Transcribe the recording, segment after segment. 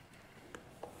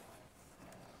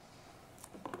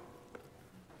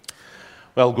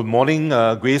Well, good morning,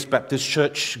 Grace Baptist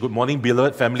Church. Good morning,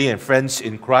 beloved family and friends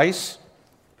in Christ.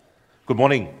 Good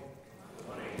morning.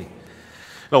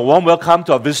 A warm welcome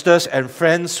to our visitors and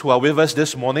friends who are with us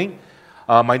this morning.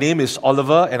 My name is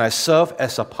Oliver, and I serve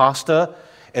as a pastor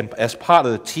and as part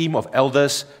of the team of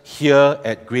elders here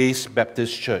at Grace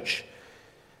Baptist Church.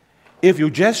 If you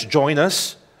just join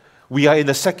us, we are in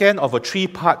the second of a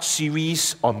three-part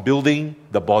series on building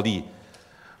the body.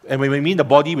 And when we mean the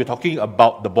body, we're talking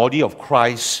about the body of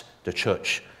Christ, the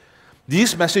church.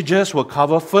 These messages will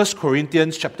cover 1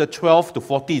 Corinthians chapter 12 to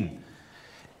 14.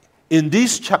 In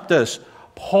these chapters,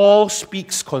 Paul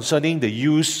speaks concerning the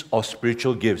use of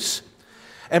spiritual gifts.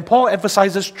 And Paul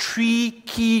emphasizes three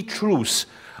key truths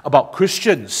about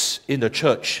Christians in the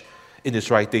church in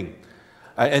his writing.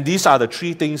 And these are the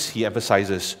three things he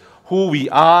emphasizes: who we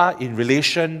are in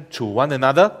relation to one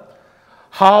another,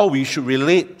 how we should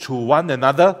relate to one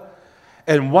another,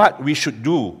 and what we should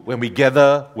do when we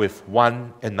gather with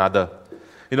one another.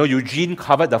 Eugene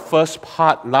covered the first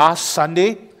part last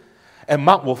Sunday, and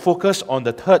Mark will focus on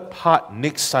the third part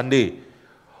next Sunday.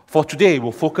 For today,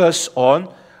 we'll focus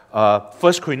on 1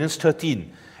 Corinthians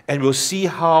 13, and we'll see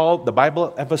how the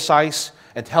Bible emphasizes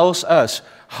and tells us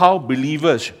how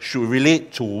believers should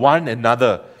relate to one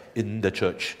another in the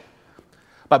church.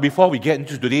 But before we get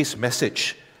into today's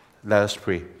message, let us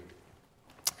pray.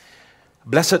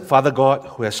 Blessed Father God,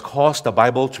 who has caused the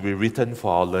Bible to be written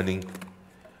for our learning,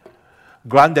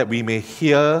 grant that we may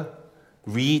hear,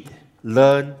 read,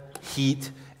 learn, heed,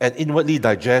 and inwardly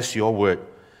digest your word.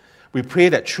 We pray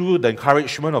that through the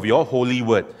encouragement of your holy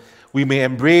word, we may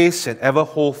embrace and ever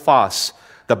hold fast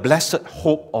the blessed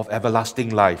hope of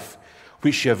everlasting life,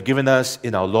 which you have given us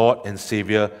in our Lord and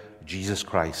Savior, Jesus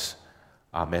Christ.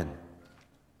 Amen.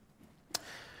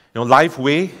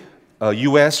 Lifeway, a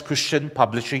U.S. Christian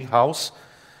publishing house,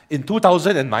 in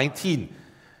 2019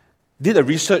 did a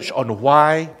research on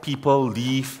why people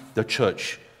leave the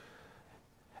church.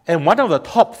 And one of the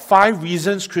top 5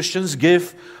 reasons Christians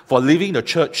give for leaving the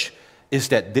church is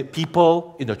that the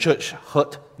people in the church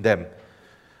hurt them.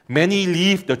 Many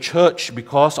leave the church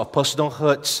because of personal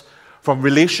hurts from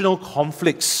relational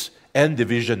conflicts and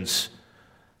divisions.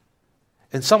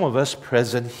 And some of us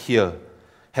present here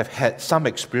have had some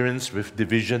experience with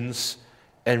divisions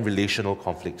and relational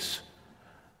conflicts.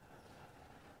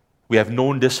 We have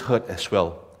known this hurt as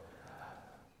well.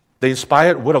 The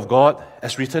inspired Word of God,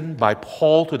 as written by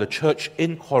Paul to the church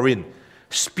in Corinth,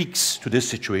 speaks to this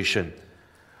situation.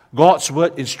 God's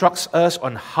Word instructs us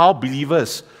on how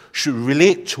believers should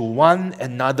relate to one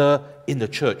another in the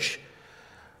church.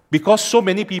 Because so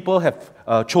many people have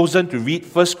chosen to read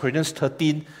 1 Corinthians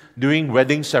 13 during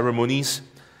wedding ceremonies,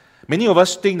 many of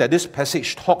us think that this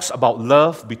passage talks about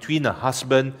love between a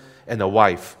husband and a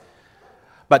wife.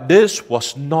 But this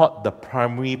was not the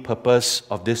primary purpose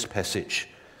of this passage.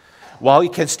 While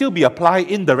it can still be applied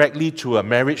indirectly to a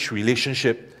marriage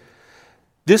relationship,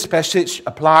 this passage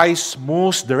applies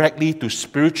most directly to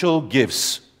spiritual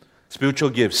gifts,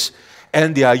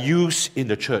 and their use in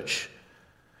the church.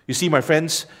 You see, my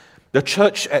friends, the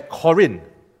church at Corinth,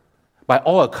 by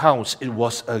all accounts, it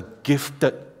was a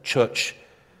gifted church.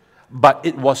 But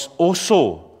it was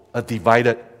also a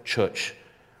divided church.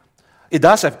 It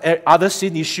does have other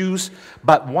sin issues,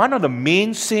 but one of the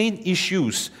main sin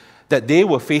issues that they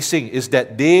were facing is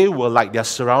that they were like their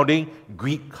surrounding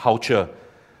Greek culture.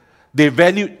 They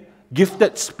valued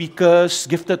gifted speakers,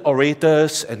 gifted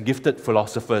orators, and gifted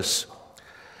philosophers.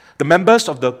 The members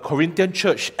of the Corinthian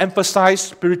church emphasized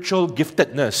spiritual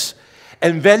giftedness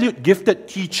and valued gifted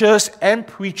teachers and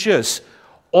preachers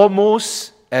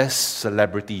almost as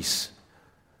celebrities.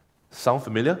 Sound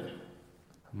familiar?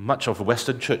 Much of the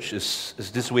Western church is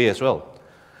this way as well.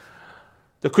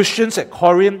 The Christians at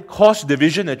Corinth caused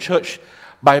division in the church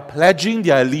by pledging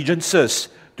their allegiances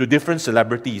to different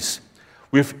celebrities,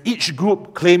 with each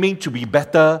group claiming to be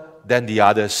better than the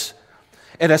others.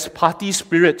 And as party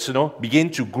spirits, began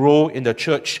to grow in the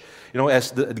church,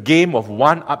 as the game of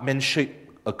one-upmanship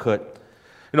occurred.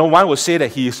 One would say that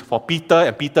he is for Peter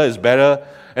and Peter is better.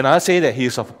 Another say that he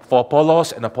is for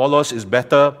Apollos and Apollos is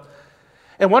better.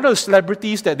 And one of the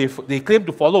celebrities that they claimed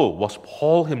to follow was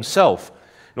Paul himself.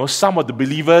 Some of the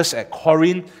believers at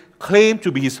Corinth claimed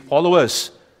to be his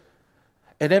followers.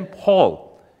 And then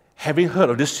Paul, having heard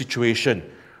of this situation,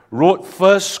 wrote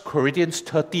 1 Corinthians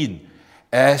 13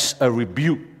 as a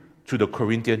rebuke to the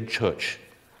Corinthian church.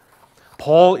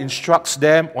 Paul instructs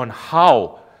them on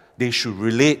how they should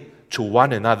relate to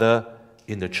one another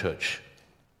in the church.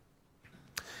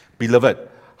 Beloved,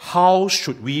 how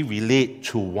should we relate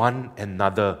to one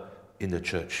another in the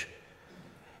church?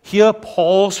 Hear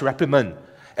Paul's reprimand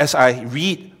as I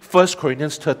read 1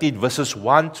 Corinthians 13, verses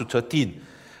 1 to 13.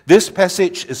 This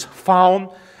passage is found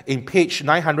in page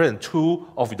 902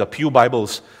 of the Pew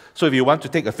Bibles. So if you want to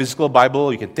take a physical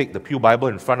Bible, you can take the Pew Bible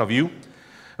in front of you.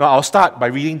 Now I'll start by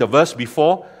reading the verse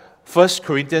before, 1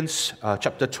 Corinthians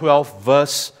chapter 12,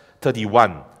 verse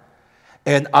 31.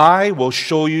 And I will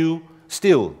show you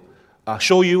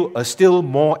a still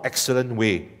more excellent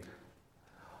way.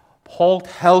 Paul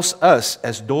tells us,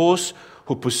 as those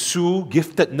who pursue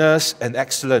giftedness and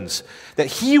excellence, that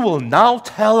he will now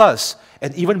tell us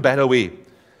an even better way.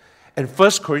 And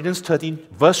 1 Corinthians 13,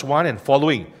 verse 1 and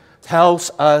following, tells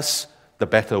us the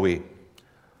better way.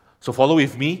 So follow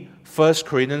with me, 1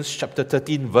 Corinthians chapter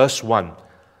 13, verse 1.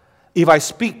 If I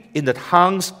speak in the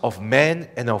tongues of men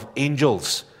and of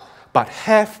angels, but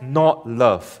have not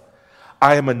love,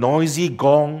 I am a noisy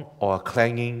gong or a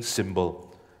clanging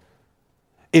cymbal.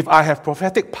 If I have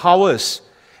prophetic powers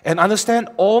and understand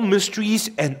all mysteries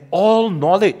and all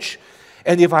knowledge,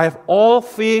 and if I have all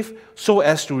faith so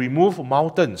as to remove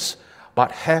mountains,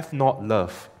 but have not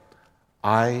love,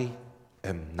 I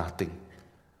am nothing.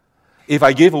 If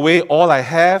I give away all I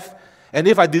have, and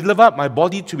if I deliver up my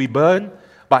body to be burned,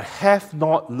 but have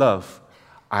not love,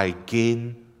 I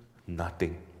gain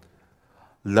nothing.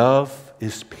 Love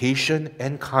is patient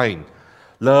and kind.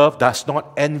 Love does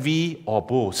not envy or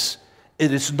boast.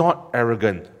 It is not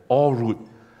arrogant or rude.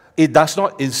 It does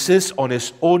not insist on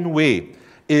its own way.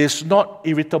 It is not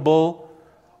irritable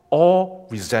or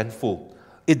resentful.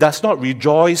 It does not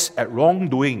rejoice at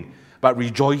wrongdoing, but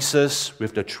rejoices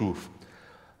with the truth.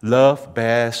 Love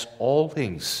bears all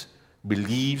things,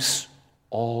 believes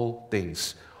all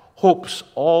things, hopes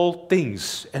all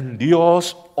things,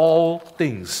 endures all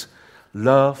things.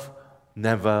 Love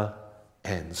never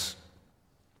ends.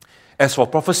 As for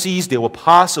prophecies, they will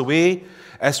pass away.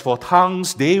 As for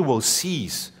tongues, they will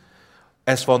cease.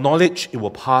 As for knowledge, it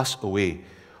will pass away.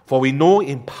 For we know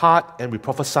in part and we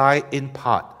prophesy in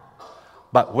part.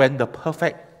 But when the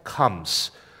perfect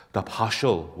comes, the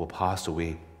partial will pass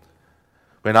away.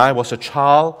 When I was a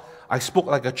child, I spoke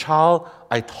like a child,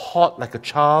 I taught like a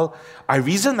child, I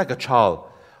reasoned like a child.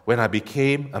 When I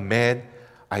became a man,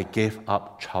 I gave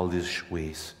up childish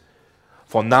ways.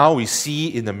 For now we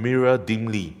see in the mirror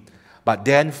dimly, but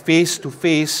then face to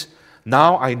face.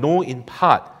 Now I know in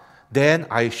part, then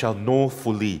I shall know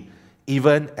fully,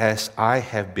 even as I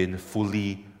have been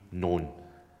fully known.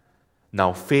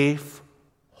 Now faith,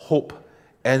 hope,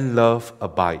 and love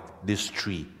abide, these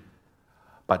three.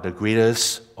 But the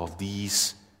greatest of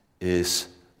these is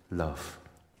love.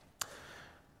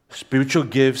 Spiritual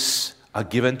gifts are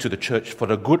given to the church for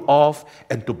the good of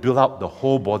and to build up the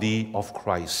whole body of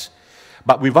Christ.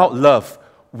 But without love,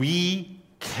 we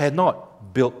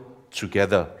cannot build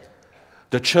together.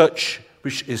 The church,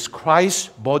 which is Christ's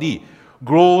body,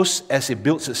 grows as it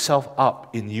builds itself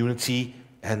up in unity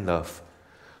and love.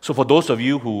 So for those of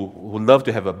you who love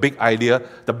to have a big idea,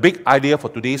 the big idea for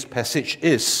today's passage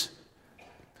is,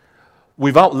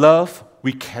 without love,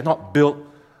 we cannot build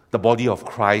the body of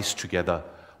Christ together.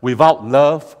 Without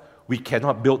love, we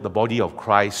cannot build the body of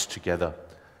Christ together.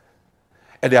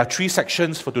 And there are three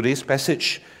sections for today's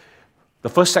passage. The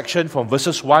first section, from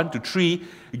verses 1 to 3,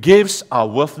 gifts are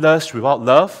worthless without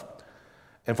love.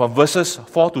 And from verses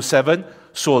 4 to 7,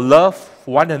 so love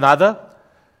one another.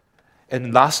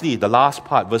 And lastly, the last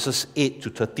part, verses 8 to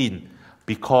 13,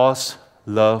 because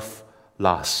love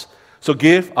lasts. So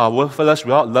gifts are worthless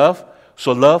without love,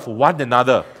 so love one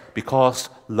another, because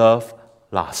love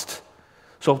lasts.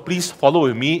 So please follow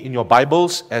with me in your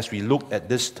Bibles as we look at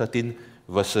these 13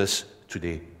 verses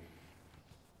today.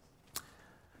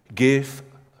 Give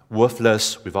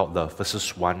worthless without love,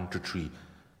 verses 1 to 3.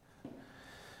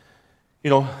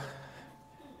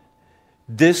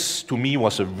 This to me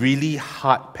was a really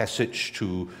hard passage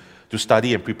to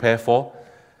study and prepare for.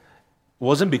 It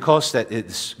wasn't because that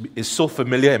it's so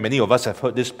familiar and many of us have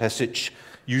heard this passage,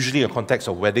 usually in the context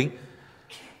of wedding.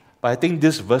 But I think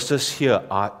these verses here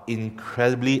are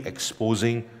incredibly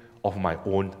exposing of my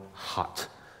own heart.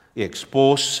 It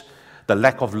exposes the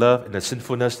lack of love and the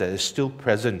sinfulness that is still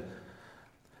present.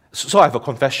 So I have a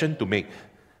confession to make.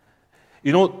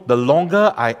 The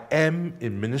longer I am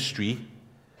in ministry,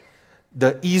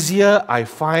 the easier I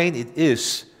find it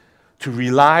is to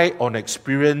rely on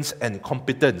experience and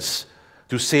competence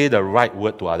to say the right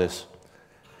word to others.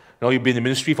 You've been in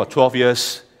ministry for 12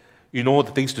 years, you know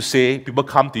the things to say, people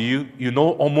come to you, you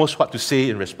know almost what to say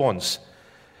in response.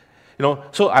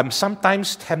 So I'm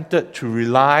sometimes tempted to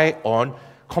rely on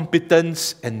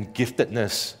competence and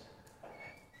giftedness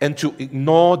and to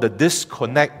ignore the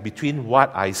disconnect between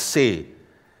what I say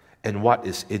and what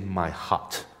is in my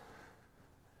heart.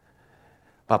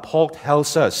 But Paul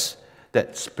tells us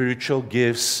that spiritual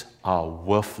gifts are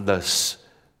worthless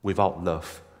without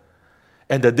love.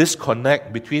 And the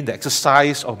disconnect between the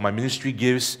exercise of my ministry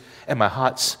gifts and my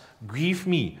hearts grieve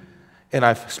me, and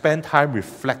I've spent time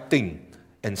reflecting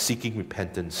and seeking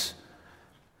repentance.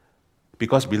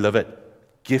 Because, beloved,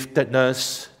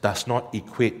 giftedness does not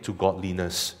equate to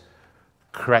godliness.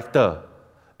 Character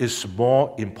is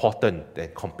more important than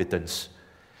competence.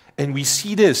 And we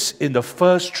see this in the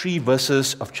first 3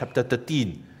 verses of chapter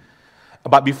 13.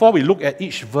 But before we look at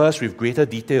each verse with greater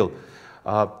detail,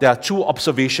 there are 2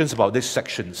 observations about these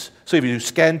sections. So if you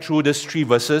scan through these 3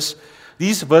 verses,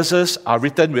 these verses are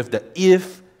written with the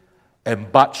if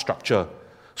and but structure.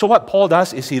 So what Paul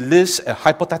does is he lists a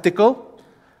hypothetical,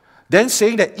 then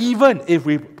saying that even if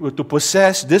we were to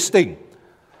possess this thing,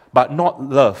 but not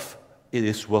love, it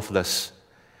is worthless.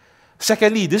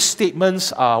 Secondly, these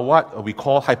statements are what we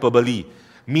call hyperbole,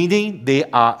 meaning they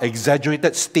are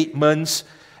exaggerated statements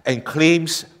and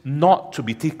claims not to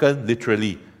be taken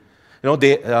literally.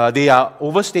 They are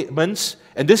overstatements,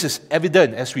 and this is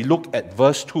evident as we look at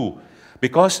verse 2,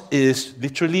 because it is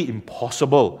literally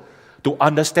impossible to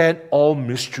understand all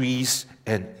mysteries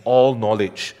and all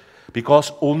knowledge,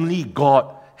 because only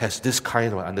God has this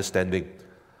kind of understanding.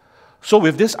 So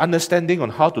with this understanding on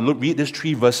how to read these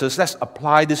 3 verses, let's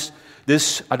apply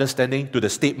this understanding to the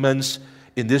statements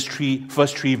in these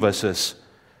first 3 verses.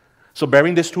 So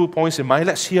bearing these 2 points in mind,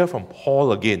 let's hear from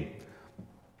Paul again.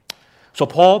 So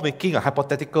Paul, making a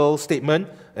hypothetical statement,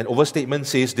 an overstatement,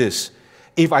 says this: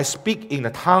 if I speak in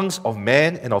the tongues of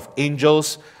men and of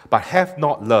angels, but have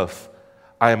not love,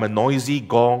 I am a noisy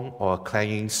gong or a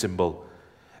clanging cymbal.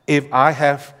 If I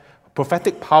have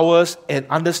prophetic powers and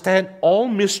understand all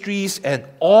mysteries and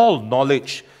all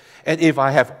knowledge, and if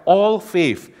I have all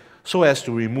faith so as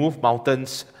to remove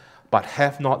mountains, but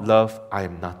have not love, I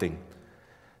am nothing.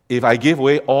 If I give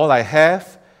away all I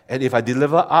have, and if I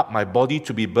deliver up my body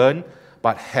to be burned,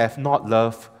 but have not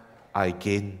love, I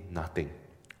gain nothing.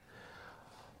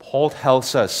 Paul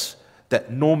tells us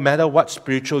that no matter what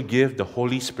spiritual gift the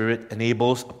Holy Spirit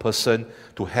enables a person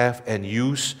to have and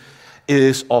use, it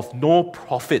is of no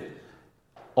profit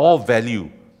or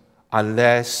value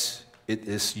unless it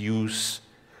is used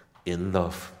in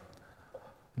love.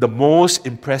 The most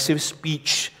impressive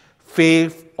speech,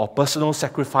 faith, or personal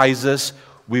sacrifices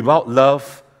without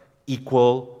love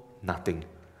equal nothing.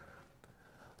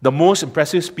 The most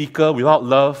impressive speaker without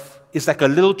love is like a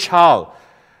little child,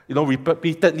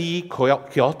 repeatedly,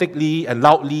 chaotically, and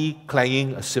loudly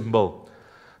clanging a cymbal.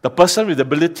 The person with the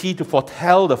ability to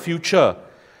foretell the future,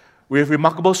 with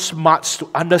remarkable smarts to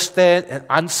understand and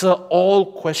answer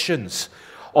all questions,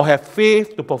 or have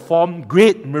faith to perform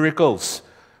great miracles,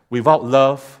 without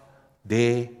love,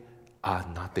 they are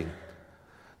nothing.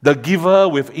 The giver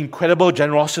with incredible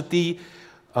generosity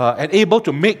and able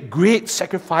to make great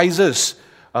sacrifices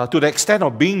to the extent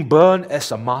of being burned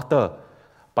as a martyr,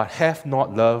 but have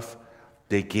not love,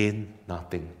 they gain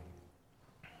nothing.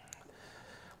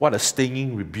 What a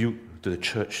stinging rebuke to the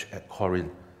church at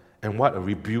Corinth, and what a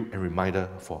rebuke and reminder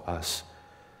for us.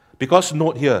 Because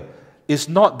note here, it's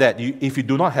not that if you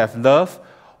do not have love,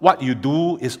 what you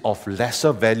do is of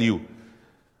lesser value.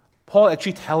 Paul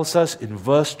actually tells us in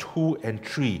verse 2 and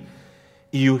 3,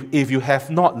 if you have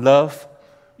not love,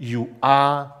 you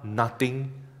are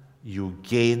nothing, you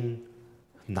gain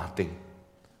nothing.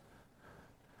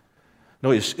 No,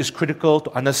 it's critical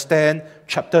to understand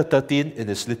chapter 13 in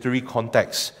its literary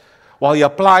context. While it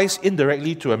applies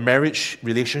indirectly to a marriage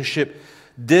relationship,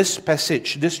 this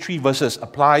passage, these 3 verses,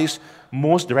 applies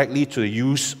most directly to the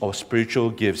use of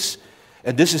spiritual gifts.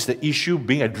 And this is the issue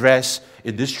being addressed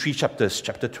in these 3 chapters,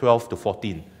 chapter 12 to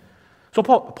 14. So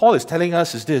Paul is telling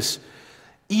us is this: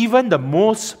 even the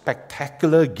most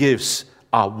spectacular gifts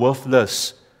are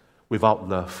worthless without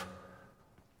love.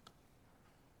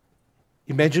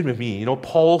 Imagine with me,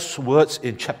 Paul's words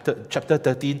in chapter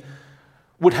 13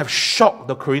 would have shocked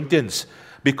the Corinthians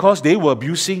because they were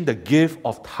abusing the gift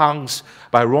of tongues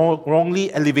by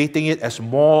wrongly elevating it as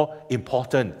more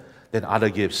important than other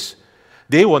gifts.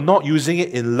 They were not using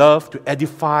it in love to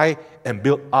edify and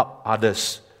build up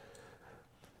others.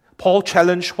 Paul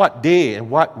challenged what they and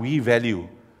what we value.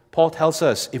 Paul tells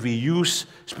us if we use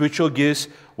spiritual gifts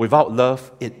without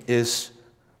love, it is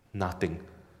nothing.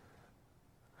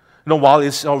 While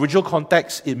its original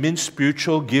context, it means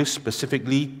spiritual gifts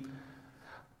specifically,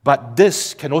 but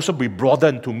this can also be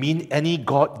broadened to mean any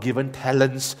God-given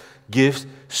talents, gifts,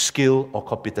 skill, or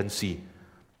competency.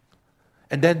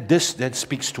 And then this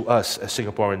speaks to us as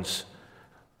Singaporeans.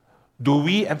 Do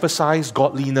we emphasize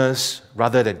godliness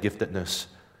rather than giftedness?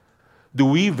 Do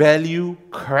we value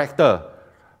character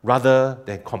rather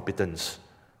than competence?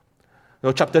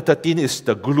 Chapter 13 is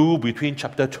the glue between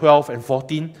chapter 12 and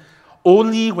 14.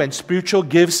 Only when spiritual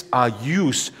gifts are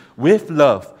used with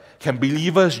love can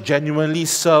believers genuinely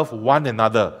serve one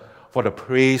another for the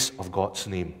praise of God's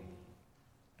name.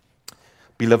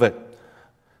 Beloved,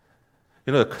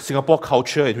 the Singapore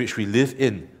culture in which we live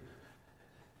in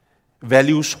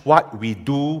values what we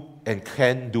do and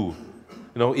can do.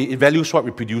 It values what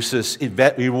it produces. It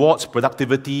rewards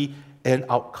productivity and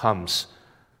outcomes.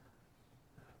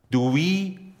 Do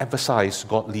we emphasize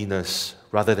godliness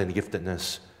rather than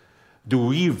giftedness? Do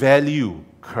we value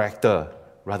character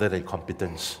rather than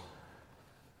competence?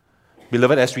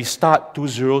 Beloved, as we start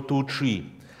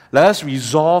 2023, let us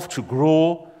resolve to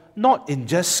grow not in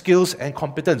just skills and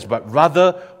competence, but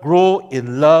rather grow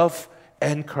in love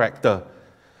and character.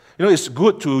 It's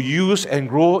good to use and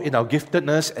grow in our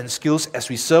giftedness and skills as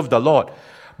we serve the Lord.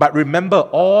 But remember,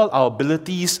 all our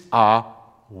abilities are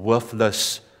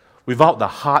worthless without the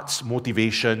heart's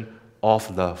motivation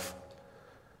of love.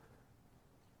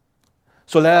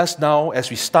 So let us now, as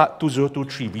we start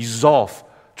 2023, resolve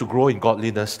to grow in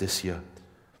godliness this year.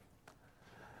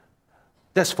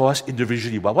 That's for us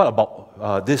individually, but what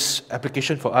about this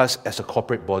application for us as a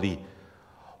corporate body?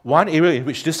 One area in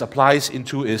which this applies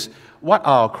into is what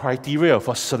are our criteria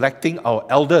for selecting our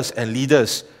elders and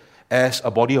leaders as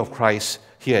a body of Christ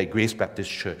here at Grace Baptist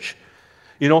Church.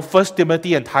 1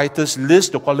 Timothy and Titus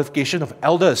list the qualification of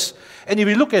elders. And if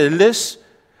you look at the list,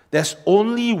 there's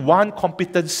only one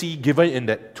competency given in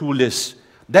that two lists.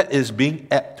 That is being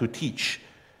apt to teach.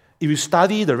 If you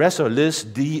study the rest of the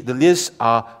list, the lists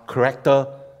are character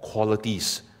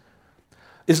qualities.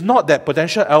 It's not that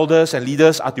potential elders and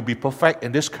leaders are to be perfect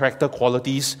in these character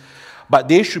qualities, but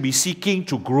they should be seeking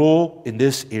to grow in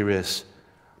these areas.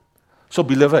 So,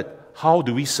 beloved, how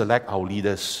do we select our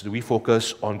leaders? Do we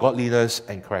focus on godliness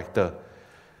and character?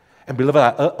 And beloved,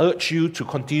 I urge you to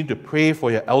continue to pray for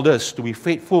your elders to be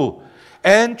faithful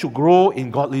and to grow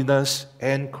in godliness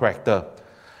and character,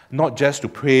 not just to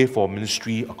pray for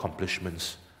ministry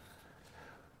accomplishments.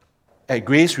 At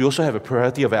Grace, we also have a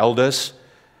priority of elders,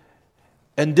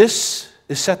 and this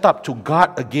is set up to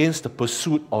guard against the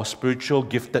pursuit of spiritual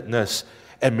giftedness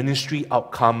and ministry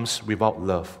outcomes without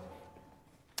love.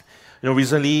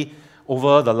 Recently,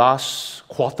 over the last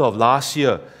quarter of last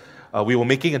year, we were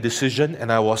making a decision,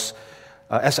 and I was,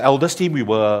 as an elders team, we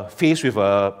were faced with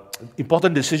an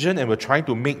important decision, and we're trying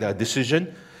to make that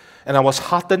decision. And I was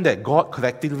heartened that God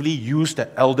collectively used the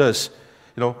elders,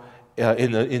 in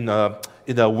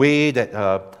a way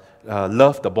that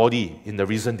loved the body in the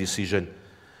recent decision.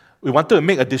 We wanted to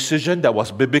make a decision that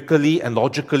was biblically and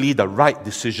logically the right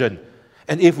decision.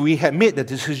 And if we had made the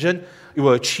decision, it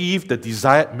will achieve the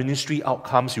desired ministry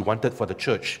outcomes we wanted for the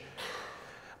church.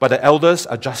 But the elders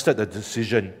adjusted the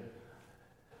decision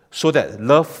so that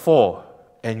love for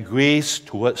and grace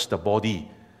towards the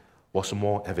body was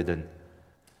more evident.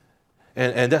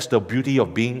 And that's the beauty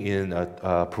of being in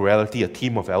a plurality, a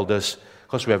team of elders,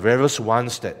 because we have various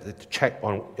ones that check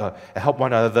on, help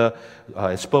one another,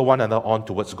 and spur one another on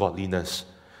towards godliness.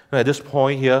 At this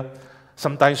point here,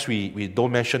 sometimes we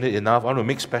don't mention it enough. I want to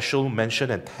make special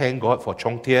mention and thank God for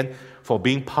Chong Tian for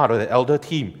being part of the elder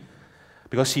team,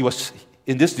 because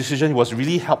in this decision, he was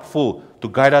really helpful to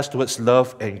guide us towards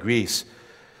love and grace.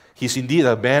 He's indeed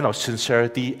a man of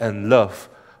sincerity and love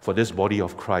for this body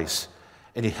of Christ.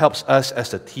 And it helps us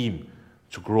as a team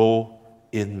to grow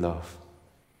in love.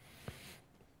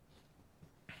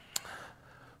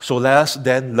 So let us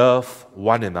then love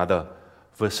one another,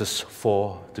 verses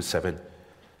 4 to 7.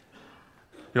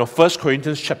 1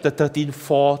 Corinthians chapter 13,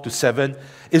 4 to 7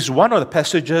 is one of the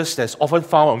passages that's often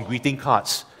found on greeting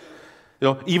cards.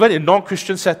 Even in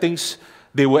non-Christian settings,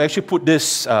 they will actually put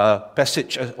this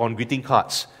passage on greeting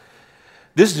cards.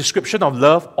 This description of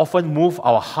love often moves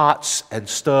our hearts and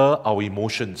stir our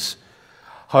emotions.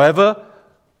 However,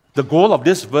 the goal of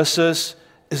these verses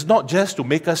is not just to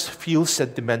make us feel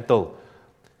sentimental.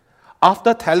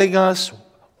 After telling us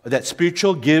that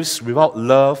spiritual gifts without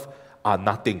love are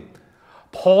nothing,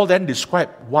 Paul then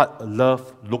described what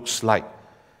love looks like.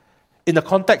 In the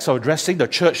context of addressing the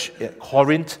church at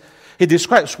Corinth, he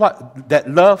describes that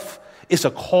love is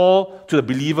a call to the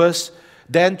believers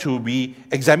then to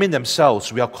examine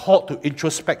themselves. We are called to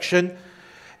introspection.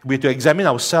 We are to examine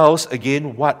ourselves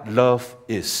again what love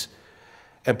is.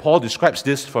 And Paul describes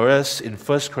this for us in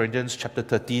 1 Corinthians chapter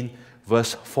 13,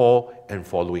 verse 4 and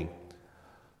following.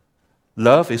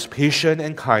 Love is patient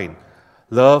and kind.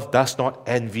 Love does not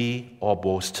envy or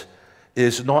boast. It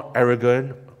is not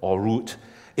arrogant or rude.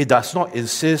 It does not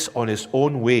insist on its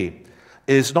own way.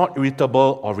 It is not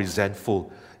irritable or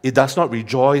resentful. It does not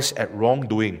rejoice at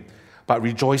wrongdoing, but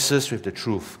rejoices with the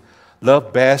truth.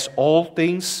 Love bears all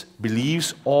things,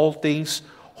 believes all things,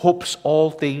 hopes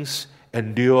all things,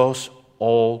 endures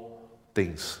all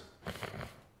things.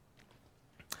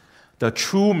 The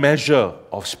true measure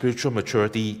of spiritual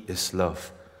maturity is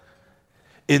love.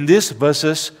 In these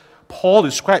verses, Paul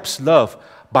describes love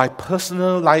by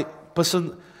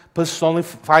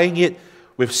personifying it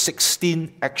with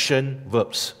 16 action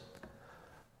verbs.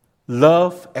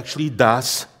 Love actually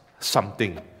does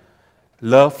something.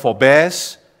 Love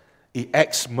forbears, it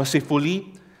acts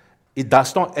mercifully, it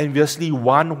does not enviously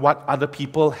want what other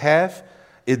people have,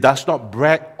 it does not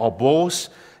brag or boast,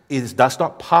 it does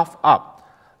not puff up,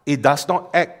 it does not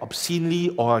act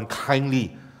obscenely or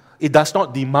unkindly, it does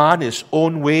not demand its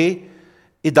own way,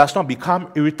 it does not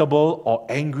become irritable or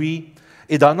angry,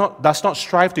 it does not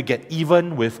strive to get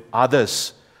even with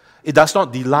others, it does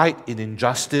not delight in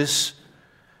injustice,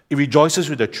 it rejoices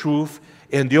with the truth,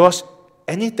 it endures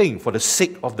anything for the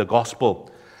sake of the gospel.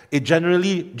 It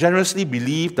generously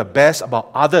believes the best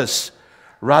about others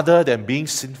rather than being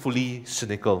sinfully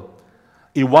cynical.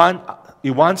 It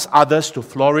wants others to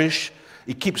flourish.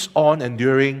 It keeps on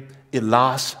enduring. It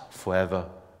lasts forever.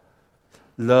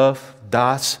 Love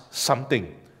does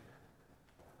something.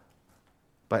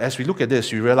 But as we look at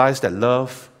this, we realize that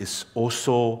love is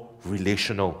also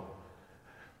relational.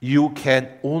 You can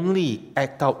only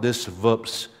act out these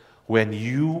verbs when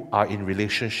you are in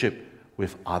relationship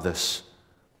with others.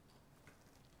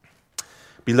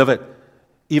 Beloved,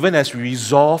 even as we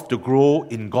resolve to grow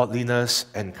in godliness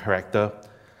and character,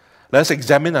 let's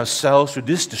examine ourselves with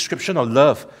this description of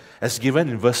love as given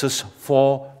in verses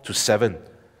 4 to 7.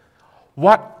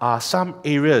 What are some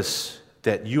areas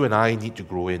that you and I need to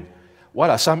grow in?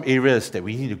 What are some areas that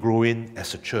we need to grow in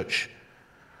as a church?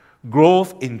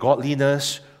 Growth in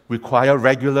godliness requires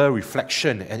regular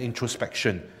reflection and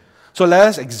introspection. So let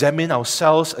us examine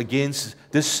ourselves against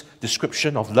this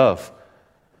description of love.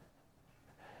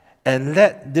 And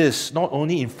let this not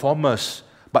only inform us,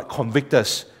 but convict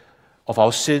us of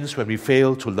our sins when we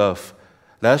fail to love.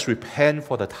 Let us repent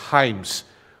for the times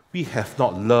we have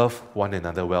not loved one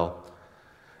another well,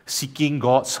 seeking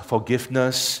God's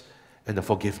forgiveness and the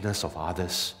forgiveness of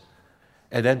others.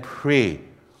 And then pray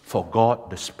for God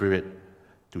the Spirit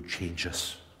to change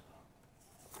us.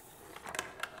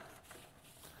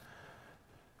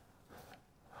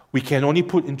 We can only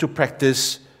put into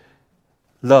practice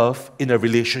love in a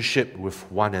relationship with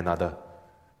one another.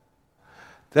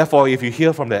 Therefore, if you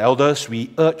hear from the elders,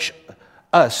 we urge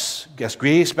us as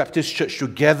Grace Baptist Church to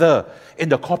gather in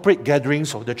the corporate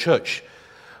gatherings of the church.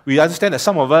 We understand that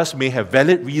some of us may have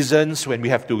valid reasons when we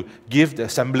have to give the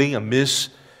assembling a miss,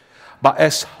 but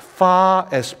as far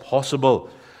as possible,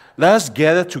 let us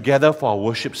gather together for our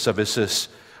worship services,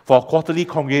 for our quarterly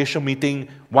congregation meeting,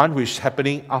 one which is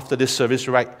happening after this service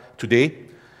right today,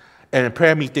 and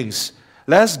prayer meetings.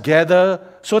 Let us gather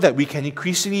so that we can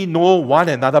increasingly know one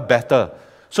another better,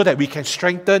 so that we can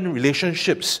strengthen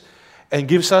relationships and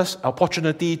gives us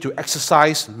opportunity to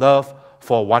exercise love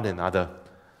for one another.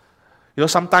 You know,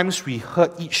 sometimes we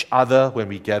hurt each other when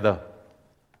we gather.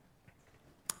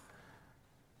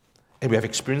 And we have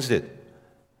experienced it.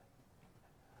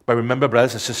 But remember,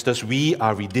 brothers and sisters, we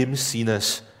are redeemed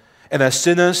sinners. And as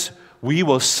sinners, we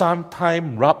will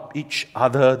sometimes rub each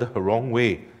other the wrong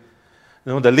way.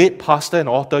 You know, the late pastor and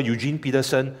author Eugene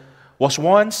Peterson was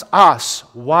once asked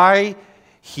why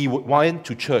he went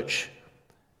to church.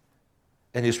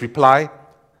 And his reply,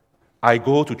 I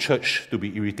go to church to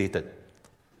be irritated.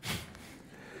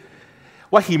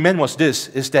 What he meant was this,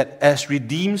 is that as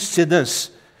redeemed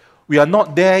sinners, we are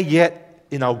not there yet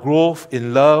in our growth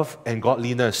in love and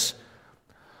godliness.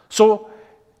 So,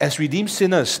 as redeemed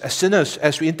sinners,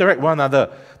 as we interact with one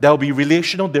another, there will be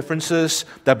relational differences,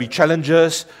 there will be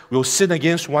challenges, we'll sin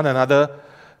against one another.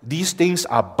 These things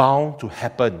are bound to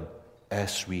happen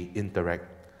as we interact.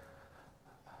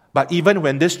 But even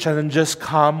when these challenges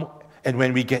come and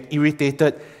when we get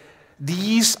irritated,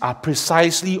 these are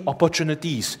precisely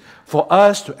opportunities for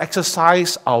us to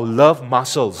exercise our love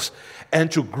muscles and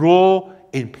to grow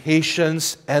in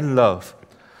patience and love.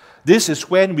 This is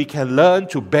when we can learn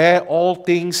to bear all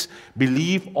things,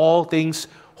 believe all things,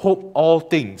 hope all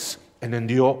things, and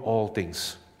endure all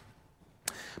things.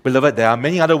 Beloved, there are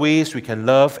many other ways we can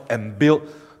love and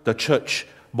build the church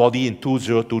body in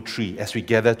 2023 as we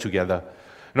gather together.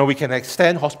 You know, we can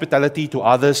extend hospitality to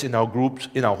others in our groups,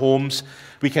 in our homes.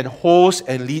 We can host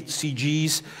and lead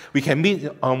CGs. We can meet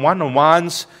on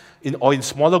one-on-ones or in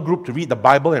smaller groups to read the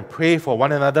Bible and pray for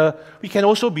one another. We can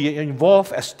also be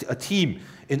involved as a team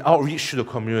in outreach to the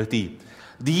community.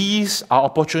 These are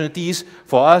opportunities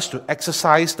for us to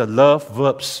exercise the love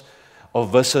verbs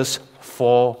of verses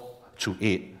 4 to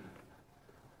 8.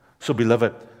 So,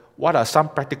 beloved, what are some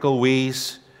practical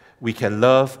ways we can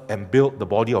love and build the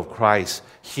body of Christ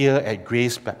here at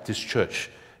Grace Baptist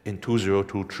Church in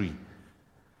 2023?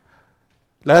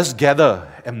 Let us gather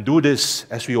and do this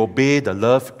as we obey the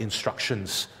love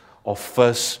instructions of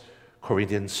 1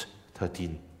 Corinthians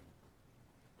 13.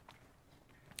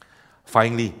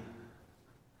 Finally,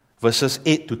 verses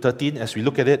 8 to 13, as we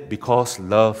look at it, because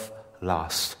love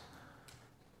lasts.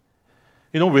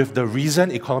 With the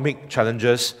recent economic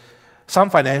challenges, some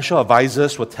financial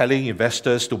advisors were telling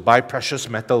investors to buy precious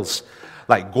metals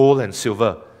like gold and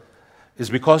silver. It's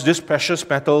because these precious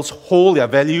metals hold their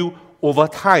value over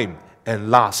time and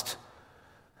last.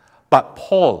 But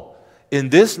Paul, in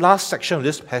this last section of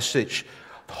this passage,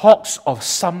 talks of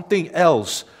something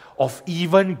else of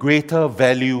even greater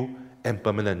value and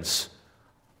permanence: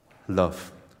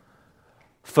 love.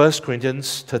 1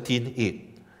 Corinthians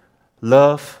 13:8.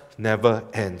 Love never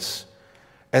ends.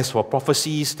 As for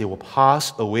prophecies, they will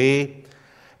pass away.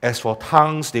 As for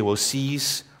tongues, they will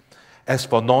cease. As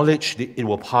for knowledge, it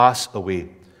will pass away.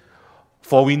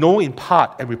 For we know in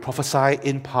part and we prophesy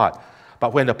in part,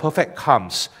 but when the perfect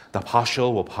comes, the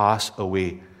partial will pass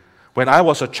away. When I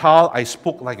was a child, I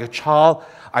spoke like a child,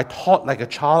 I taught like a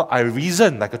child, I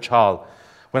reasoned like a child.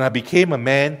 When I became a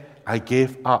man, I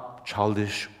gave up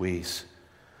childish ways.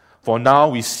 For now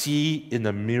we see in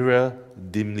a mirror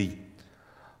dimly,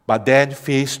 but then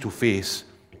face to face.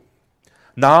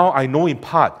 Now I know in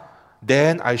part,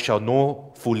 then I shall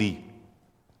know fully.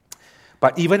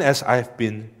 But even as I have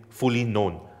been fully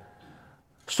known,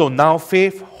 so now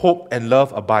faith, hope, and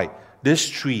love abide, these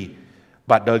three,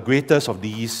 but the greatest of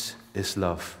these is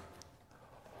love.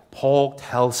 Paul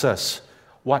tells us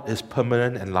what is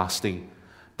permanent and lasting,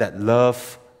 that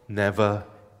love never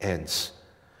ends.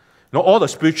 All the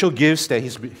spiritual gifts that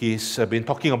he's been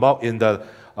talking about in the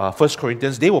 1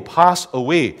 Corinthians, they will pass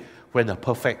away when the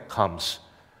perfect comes.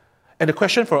 And the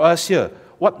question for us here,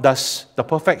 what does the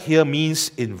perfect here means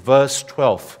in verse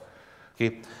 12?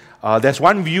 Okay, there's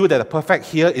one view that the perfect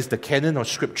here is the canon of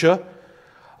Scripture,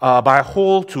 but I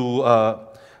hold to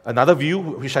another view,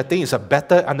 which I think is a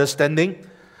better understanding,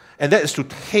 and that is to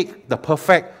take the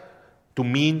perfect to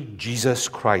mean Jesus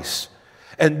Christ.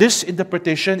 And this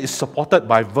interpretation is supported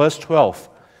by verse 12.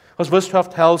 Because verse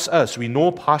 12 tells us we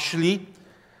know partially,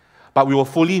 but we will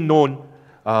fully know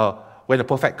when the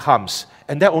perfect comes.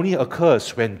 And that only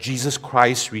occurs when Jesus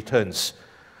Christ returns.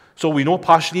 So we know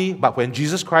partially, but when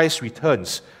Jesus Christ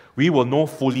returns, we will know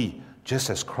fully,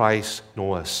 just as Christ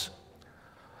knows us.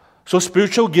 So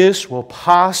spiritual gifts will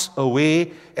pass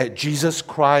away at Jesus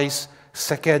Christ's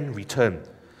second return.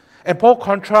 And Paul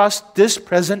contrasts this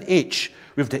present age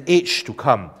with the age to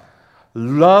come.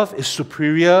 Love is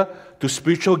superior to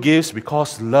spiritual gifts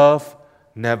because love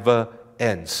never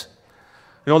ends.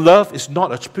 Love is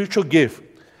not a spiritual gift,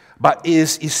 but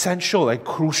is essential and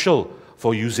crucial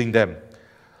for using them.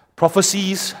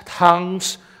 Prophecies,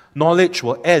 tongues, knowledge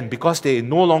will end because they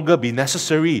no longer be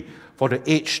necessary for the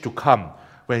age to come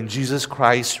when Jesus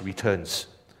Christ returns.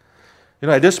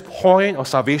 At this point of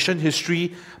salvation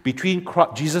history, between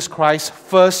Jesus Christ's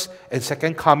first and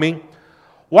second coming,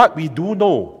 what we do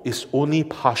know is only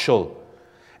partial,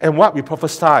 and what we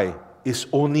prophesy is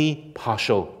only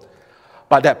partial.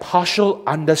 But that partial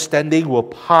understanding will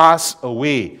pass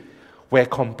away where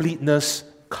completeness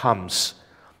comes.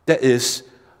 That is,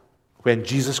 when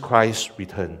Jesus Christ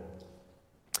returns.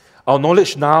 Our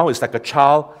knowledge now is like a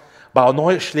child, but our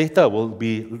knowledge later will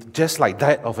be just like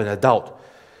that of an adult.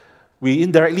 We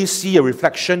indirectly see a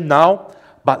reflection now,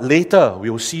 but later we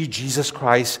will see Jesus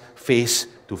Christ face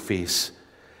to face.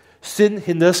 Sin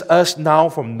hinders us now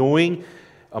from knowing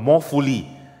more fully,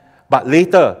 but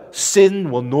later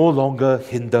sin will no longer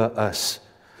hinder us.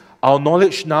 Our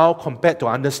knowledge now compared to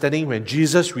understanding when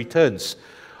Jesus returns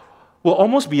will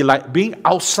almost be like being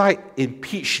outside in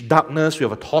pitch darkness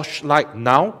with a torchlight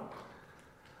now,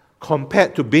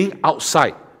 compared to being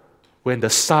outside when the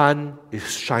sun is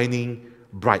shining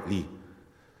brightly.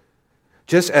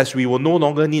 Just as we will no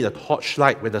longer need a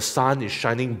torchlight when the sun is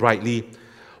shining brightly,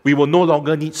 we will no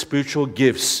longer need spiritual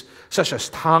gifts such as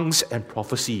tongues and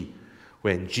prophecy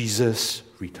when Jesus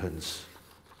returns.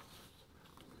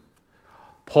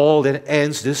 Paul then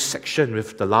ends this section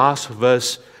with the last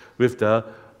verse with the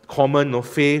common of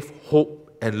faith,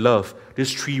 hope, and love,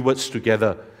 these three words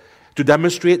together, to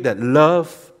demonstrate that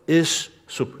love is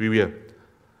superior.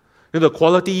 The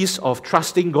qualities of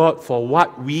trusting God for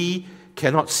what we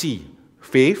cannot see,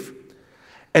 faith,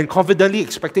 and confidently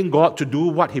expecting God to do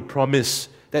what He promised,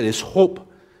 that is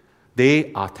hope,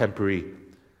 they are temporary.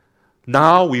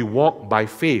 Now we walk by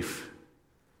faith,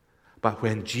 but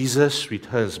when Jesus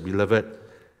returns, beloved,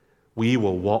 we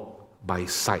will walk by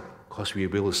sight, because we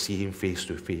will be able to see Him face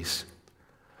to face.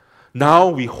 Now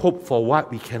we hope for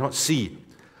what we cannot see,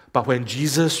 but when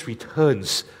Jesus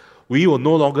returns, we will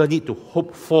no longer need to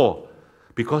hope for,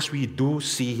 because we do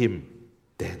see Him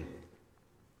then.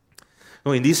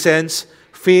 Now, in this sense,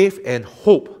 faith and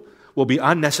hope will be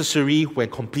unnecessary when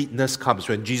completeness comes,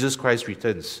 when Jesus Christ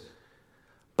returns.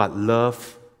 But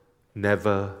love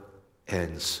never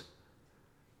ends.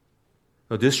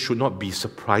 Now, this should not be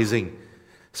surprising,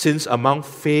 since among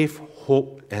faith,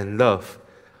 hope, and love,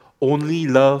 only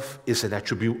love is an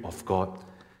attribute of God.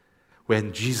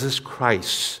 When Jesus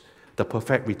Christ, the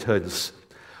perfect, returns,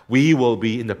 we will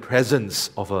be in the presence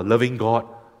of a loving God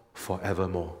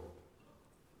forevermore.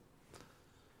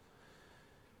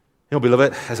 You know,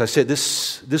 beloved, as I said,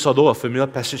 this although a familiar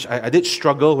passage, I did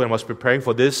struggle when I was preparing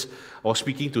for this, or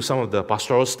speaking to some of the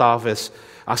pastoral staff as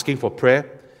asking for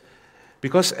prayer.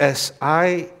 Because as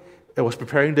I was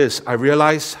preparing this, I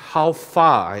realized how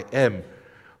far I am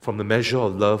from the measure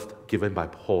of love given by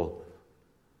Paul.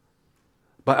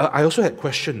 But I also had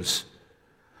questions.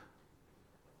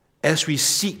 As we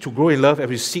seek to grow in love, as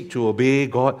we seek to obey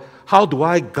God, how do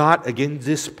I guard against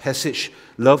this passage,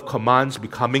 love commands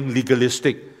becoming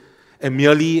legalistic and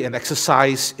merely an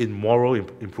exercise in moral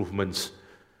improvements?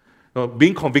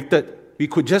 Being convicted, we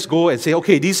could just go and say,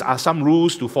 okay, these are some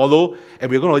rules to follow, and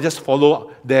we're going to just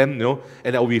follow them,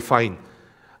 and that will be fine.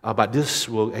 But this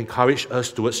will encourage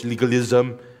us towards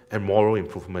legalism and moral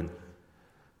improvement.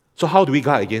 So how do we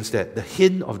guard against that? The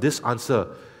hint of this answer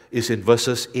is in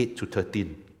verses 8 to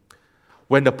 13.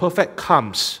 When the perfect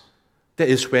comes, that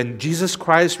is when Jesus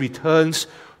Christ returns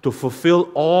to fulfill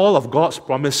all of God's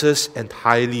promises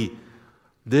entirely.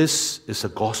 This is a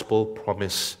gospel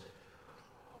promise.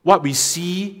 What we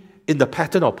see in the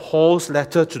pattern of Paul's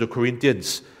letter to the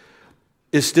Corinthians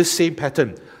is this same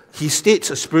pattern. He states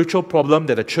a spiritual problem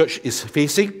that the church is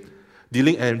facing,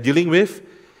 dealing with,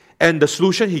 and the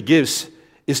solution he gives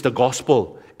is the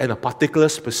gospel and a particular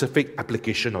specific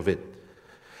application of it.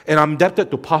 And I'm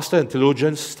indebted to pastor and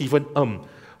theologian Stephen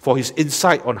for his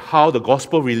insight on how the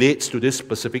gospel relates to this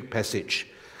specific passage.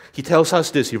 He tells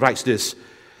us this, he writes this: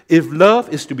 if love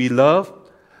is to be love,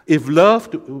 if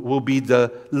love will be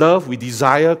the love we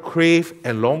desire, crave,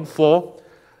 and long for,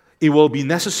 it will be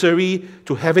necessary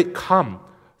to have it come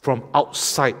from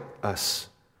outside us.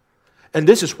 And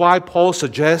this is why Paul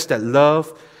suggests that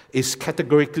love is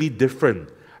categorically different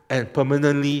and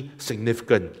permanently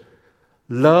significant.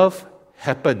 Love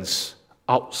happens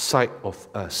outside of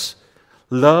us.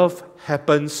 Love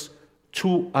happens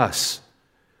to us.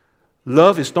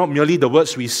 Love is not merely the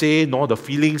words we say, nor the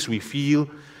feelings we feel,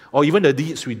 or even the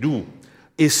deeds we do.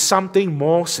 It's something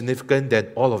more significant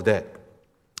than all of that.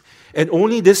 And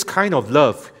only this kind of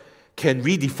love can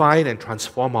redefine and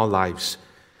transform our lives.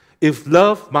 If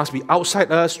love must be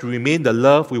outside us to remain the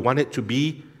love we want it to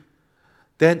be,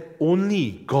 then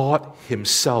only God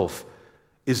Himself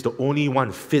is the only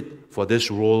one fit for this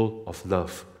role of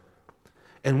love.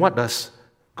 And what does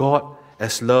God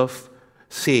as love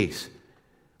says?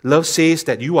 Love says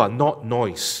that you are not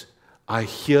noise. I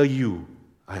hear you.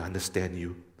 I understand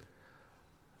you.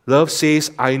 Love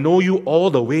says, I know you all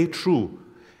the way through,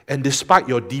 and despite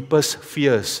your deepest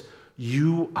fears,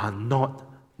 you are not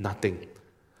nothing.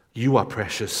 You are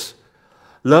precious.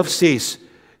 Love says,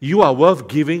 you are worth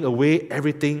giving away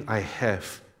everything I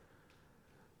have.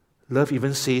 Love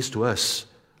even says to us,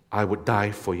 I would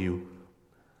die for you.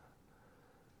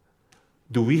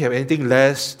 Do we have anything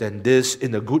less than this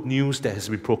in the good news that has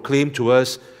been proclaimed to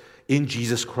us in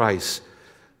Jesus Christ?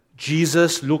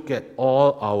 Jesus looked at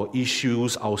all our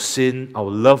issues, our sin, our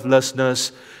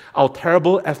lovelessness, our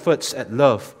terrible efforts at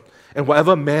love, and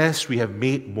whatever mess we have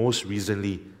made most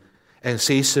recently, and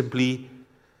says simply,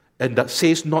 and that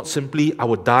says not simply, I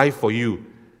will die for you,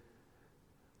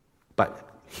 but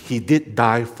He did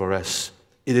die for us.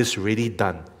 It is already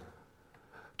done.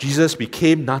 Jesus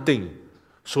became nothing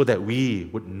so that we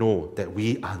would know that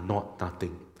we are not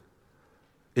nothing.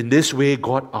 In this way,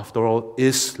 God, after all,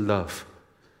 is love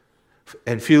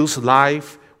and fills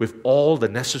life with all the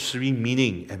necessary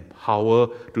meaning and power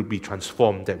to be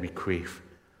transformed that we crave.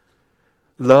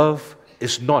 Love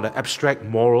is not an abstract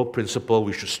moral principle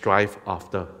we should strive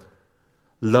after.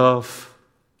 Love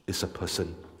is a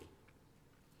person.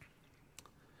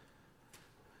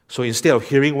 So instead of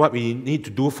hearing what we need to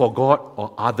do for God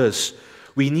or others,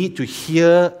 we need to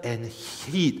hear and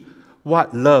heed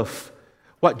what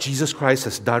Jesus Christ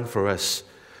has done for us.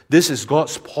 This is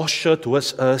God's posture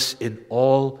towards us in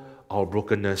all our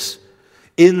brokenness.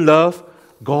 In love,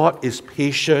 God is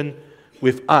patient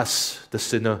with us, the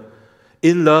sinner.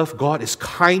 In love, God is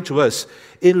kind to us.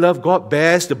 In love, God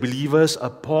bears the believers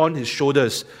upon His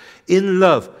shoulders. In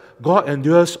love, God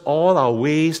endures all our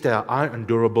ways that are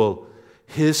unendurable.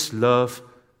 His love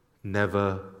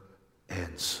never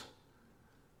ends.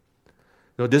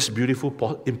 This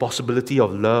beautiful impossibility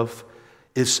of love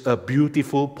is a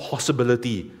beautiful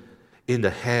possibility in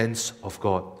the hands of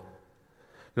God.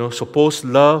 Suppose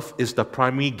love is the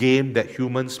game that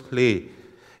humans play.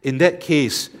 In that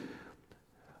case,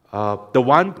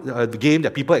 the game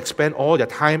that people expend all their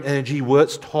time, energy,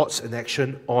 words, thoughts, and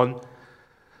action on,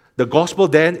 the gospel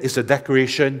then is a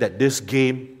declaration that this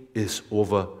game is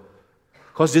over.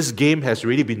 Because this game has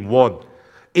already been won.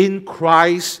 In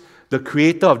Christ, the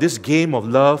creator of this game of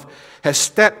love has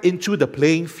stepped into the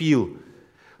playing field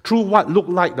through what looked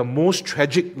like the most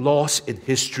tragic loss in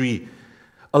history,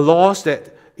 a loss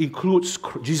that includes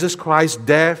Jesus Christ's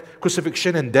death,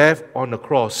 crucifixion, and death on the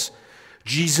cross.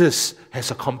 Jesus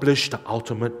has accomplished the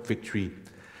ultimate victory,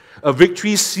 a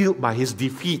victory sealed by his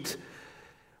defeat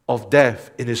of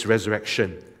death in his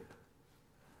resurrection.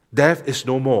 Death is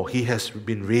no more. He has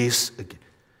been raised again.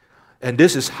 And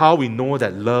this is how we know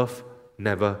that love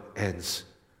never ends.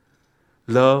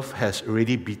 Love has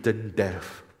already beaten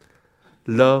death.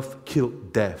 Love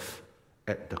killed death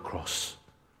at the cross.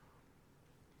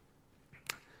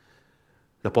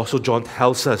 The Apostle John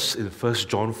tells us in 1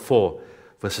 John 4,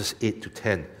 verses 8 to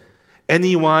 10,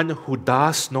 anyone who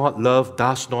does not love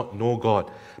does not know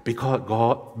God,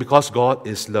 because God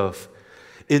is love.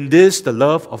 In this, the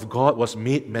love of God was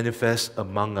made manifest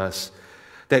among us,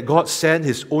 that God sent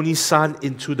his only Son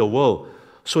into the world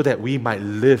so that we might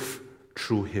live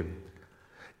through him.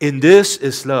 In this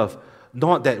is love,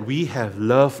 not that we have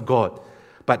loved God,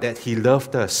 but that he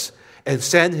loved us and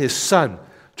sent his Son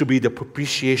to be the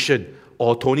propitiation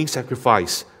or atoning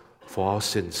sacrifice for our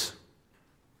sins.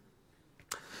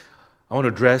 I want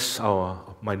to address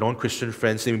my non-Christian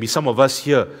friends. There may be some of us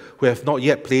here who have not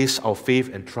yet placed our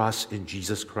faith and trust in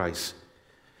Jesus Christ.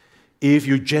 If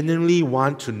you genuinely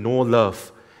want to know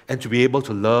love and to be able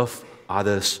to love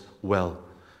others well,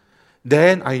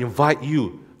 then I invite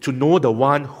you to know the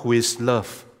one who is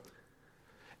love.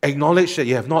 Acknowledge that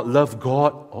you have not loved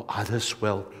God or others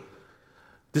well.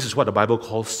 This is what the Bible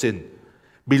calls sin.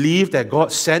 Believe that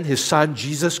God sent his Son,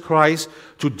 Jesus Christ,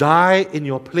 to die in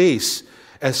your place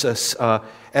as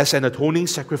an atoning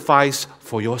sacrifice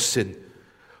for your sin.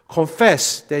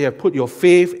 Confess that you have put your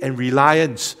faith and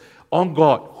reliance on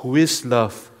God, who is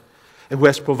love, and who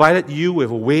has provided you with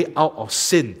a way out of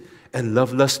sin and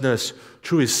lovelessness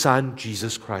through his Son,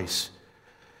 Jesus Christ.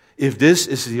 If this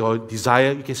is your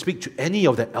desire, you can speak to any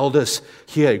of the elders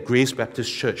here at Grace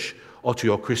Baptist Church or to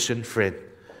your Christian friend.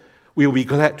 We will be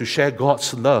glad to share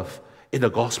God's love in the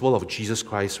gospel of Jesus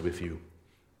Christ with you.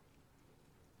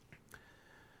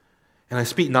 And I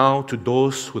speak now to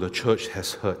those who the church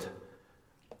has hurt.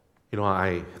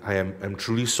 I am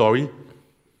truly sorry.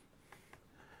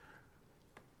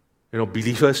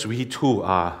 Believers, we too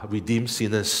are redeemed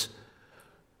sinners.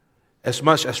 As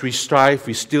much as we strive,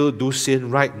 we still do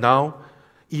sin right now,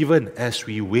 even as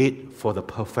we wait for the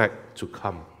perfect to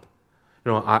come.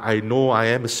 I know I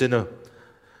am a sinner.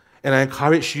 And I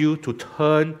encourage you to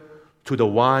turn to the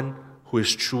one who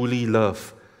is truly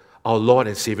love, our Lord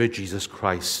and Savior Jesus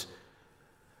Christ.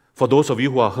 For those of you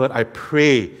who are hurt, I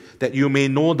pray that you may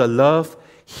know the love,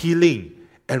 healing,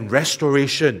 and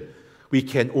restoration we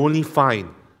can only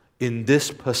find in this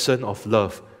person of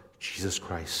love, Jesus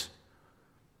Christ.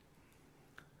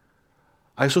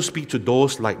 I also speak to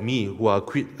those like me who are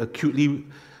acutely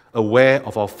aware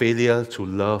of our failure to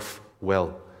love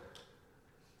well.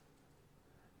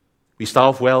 We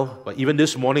start off well, but even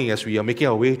this morning as we are making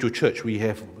our way to church, we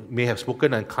may have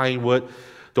spoken a kind word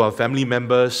to our family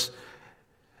members.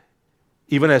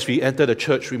 Even as we enter the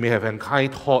church, we may have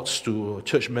unkind thoughts to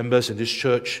church members in this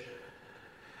church.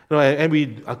 And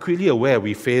we are clearly aware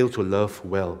we fail to love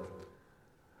well.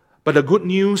 But the good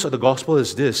news of the gospel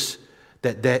is this,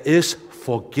 that there is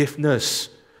forgiveness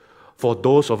for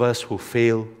those of us who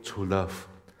fail to love.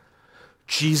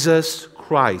 Jesus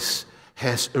Christ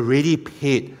has already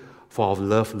paid for our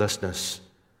lovelessness.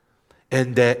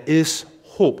 And there is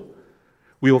hope.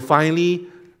 We will finally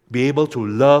be able to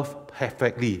love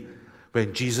perfectly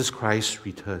when Jesus Christ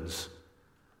returns.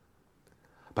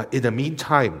 But in the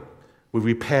meantime, we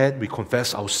repent, we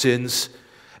confess our sins,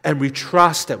 and we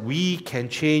trust that we can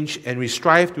change and we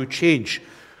strive to change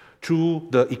through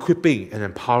the equipping and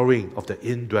empowering of the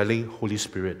indwelling Holy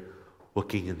Spirit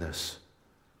working in us.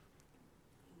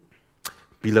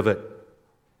 Beloved,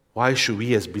 why should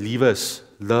we as believers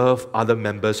love other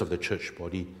members of the church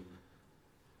body?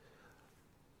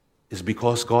 It's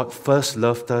because God first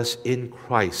loved us in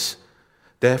Christ.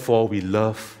 Therefore, we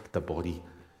love the body.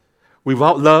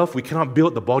 Without love, we cannot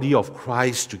build the body of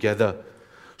Christ together.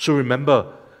 So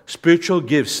remember, spiritual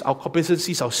gifts, our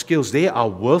competencies, our skills, they are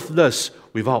worthless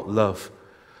without love.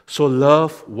 So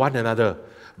love one another.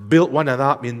 Build one another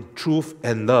up in truth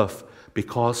and love,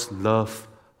 because love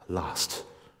lasts.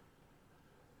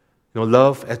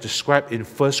 Love, as described in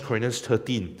 1 Corinthians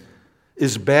 13,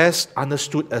 is best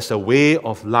understood as a way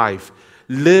of life,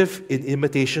 live in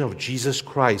imitation of Jesus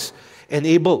Christ,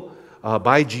 enabled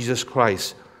by Jesus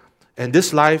Christ. And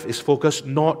this life is focused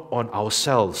not on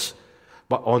ourselves,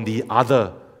 but on the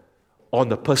other, on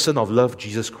the person of love,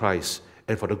 Jesus Christ,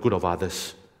 and for the good of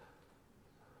others.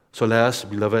 So let us,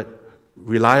 beloved,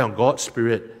 rely on God's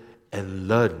Spirit and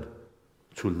learn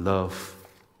to love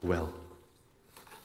well.